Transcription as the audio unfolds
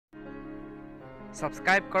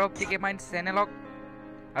Subscribe কৰক টিকেমাইণ্ড চেনেলক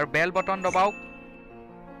আৰু বেল button দবাওক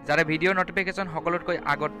যাতে ভিডিঅ' নটিফিকেশ্যন সকলোতকৈ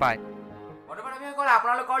আগত পায়। বন্ধুবান্ধৱীসকল,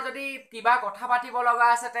 আপোনালোকৰ যদি কিবা কথা পাতিব লগা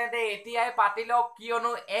আছে তেন্তে এতিয়াই পাতি লওক,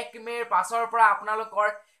 কিয়নো 1 মে'ৰ পাছৰ পৰা আপোনালোকৰ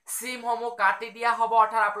চিমসমূহ কাটি দিয়া হ'ব।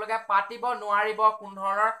 অৰ্থাৎ আপোনালোকে পাতিব নোৱাৰিব কোনো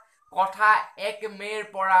ধৰণৰ কথা 1 মে'ৰ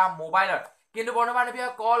পৰা মোবাইলত। কিন্তু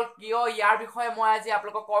বন্ধুবান্ধৱীসকল, কিয় ইয়াৰ বিষয়ে মই আজি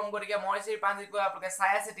আপোনালোকক কম, গতিকে মই শ্ৰীপাঞ্জিত আপোনালোকে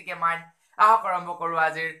চাই আছে টিকেমাইণ্ড। আহক আৰম্ভ কৰোঁ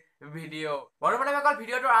আজিৰ ভিডিঅ'। বন্ধুবান্ধৱীসকল,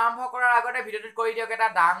 ভিডিঅ'টো আৰম্ভ কৰাৰ আগতে ভিডিঅ'টোত কৰি দিয়ক এটা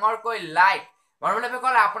ডাঙৰকৈ লাইক।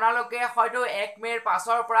 বন্ধুবান্ধৱীসকল, আপোনালোকে হয়তো 1 মে'ৰ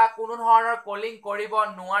পাছৰ পৰা কোনো ধৰণৰ কলিং কৰিব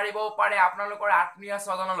নোৱাৰিবও পাৰে আপোনালোকৰ আত্মীয়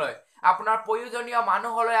স্বজনলৈ, আপোনাৰ প্ৰয়োজনীয়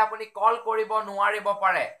মানুহলৈ আপুনি কল কৰিব নোৱাৰিব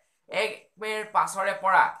পাৰে 1 মে'ৰ পাছৰে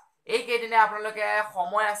পৰা। এইকেইদিনে আপোনালোকে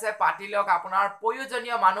সময় আছে, পাতি লওক আপোনাৰ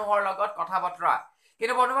প্ৰয়োজনীয় মানুহৰ লগত কথা বতৰা।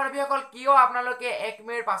 কিন্তু বন্ধুবান্ধৱীসকল, কিয় আপোনালোকে 1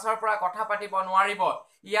 মে'ৰ পাছৰ পৰা কথা পাতিব নোৱাৰিব?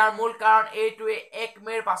 ইয়াৰ মূল কাৰণ এইটোৱে, 1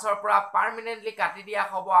 মে'ৰ পাছৰ পৰা পাৰ্মানেণ্টলি কাটি দিয়া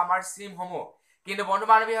হ'ব আমাৰ চিমসমূহ। কিন্তু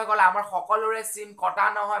বন্ধুবান্ধৱীসকল, আমাৰ সকলোৰে চিম কটা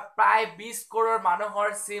নহয়, প্ৰায় 20 কৰোৰ মানুহৰ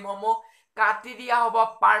চিমসমূহ কাটি দিয়া হ'ব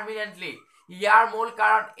পাৰ্মানেণ্টলি। ইয়াৰ মূল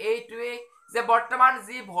কাৰণ এইটোৱে যে বৰ্তমান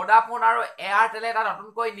যি ভোডাফোন আৰু এয়াৰটেলে এটা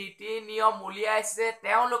নতুনকৈ নীতি নিয়ম উলিয়াইছে,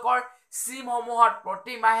 তেওঁলোকৰ চিমসমূহত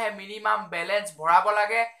প্ৰতি মাহে মিনিমাম বেলেঞ্চ ভৰাব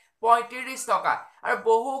লাগে 35 টকা। আৰু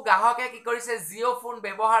বহু গ্ৰাহকে কি কৰিছে, জিঅ' ফোন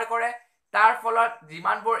ব্যৱহাৰ কৰে। তাৰ ফলত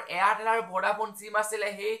যিমানবোৰ এয়াৰটেল আৰু ভোডাফোন চিম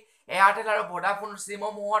আছিলে, সেই এয়াৰটেল আৰু ভোডাফোন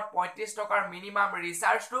চিমসমূহত 35 টকাৰ মিনিমাম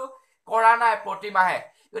ৰিচাৰ্জটো কৰা নাই প্ৰতি মাহে।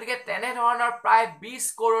 গতিকে তেনেধৰণৰ প্ৰায় 20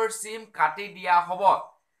 কৰোৰ চিম কাটি দিয়া হ'ব।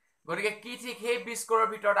 গতিকে কি ঠিক, সেই 20 কৰোৰ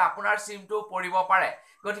ভিতৰত আপোনাৰ চিমটো পৰিব পাৰে।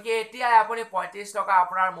 গতিকে এতিয়াই আপুনি 35 টকা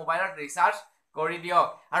আপোনাৰ মোবাইলত ৰিচাৰ্জ কৰি দিয়ক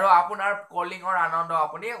আৰু আপোনাৰ কলিঙৰ আনন্দ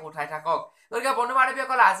আপুনি উঠাই থাকক। গতিকে বন্ধু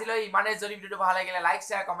বান্ধৱীসকল, আজিলৈ ইমানেই। যদি ভিডিঅ'টো ভাল লাগিলে লাইক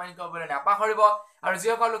শ্বেয়াৰ কমেণ্ট কৰিবলৈ নাপাহৰিব আৰু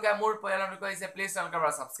যিসকল লোকে মোৰ পৰিয়ালৰ লোক আহিছে প্লিজ তেওঁলোকৰ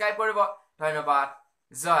পৰা ছাবস্ক্ৰাইব কৰিব। ধন্যবাদ।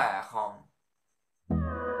 জয় অসম।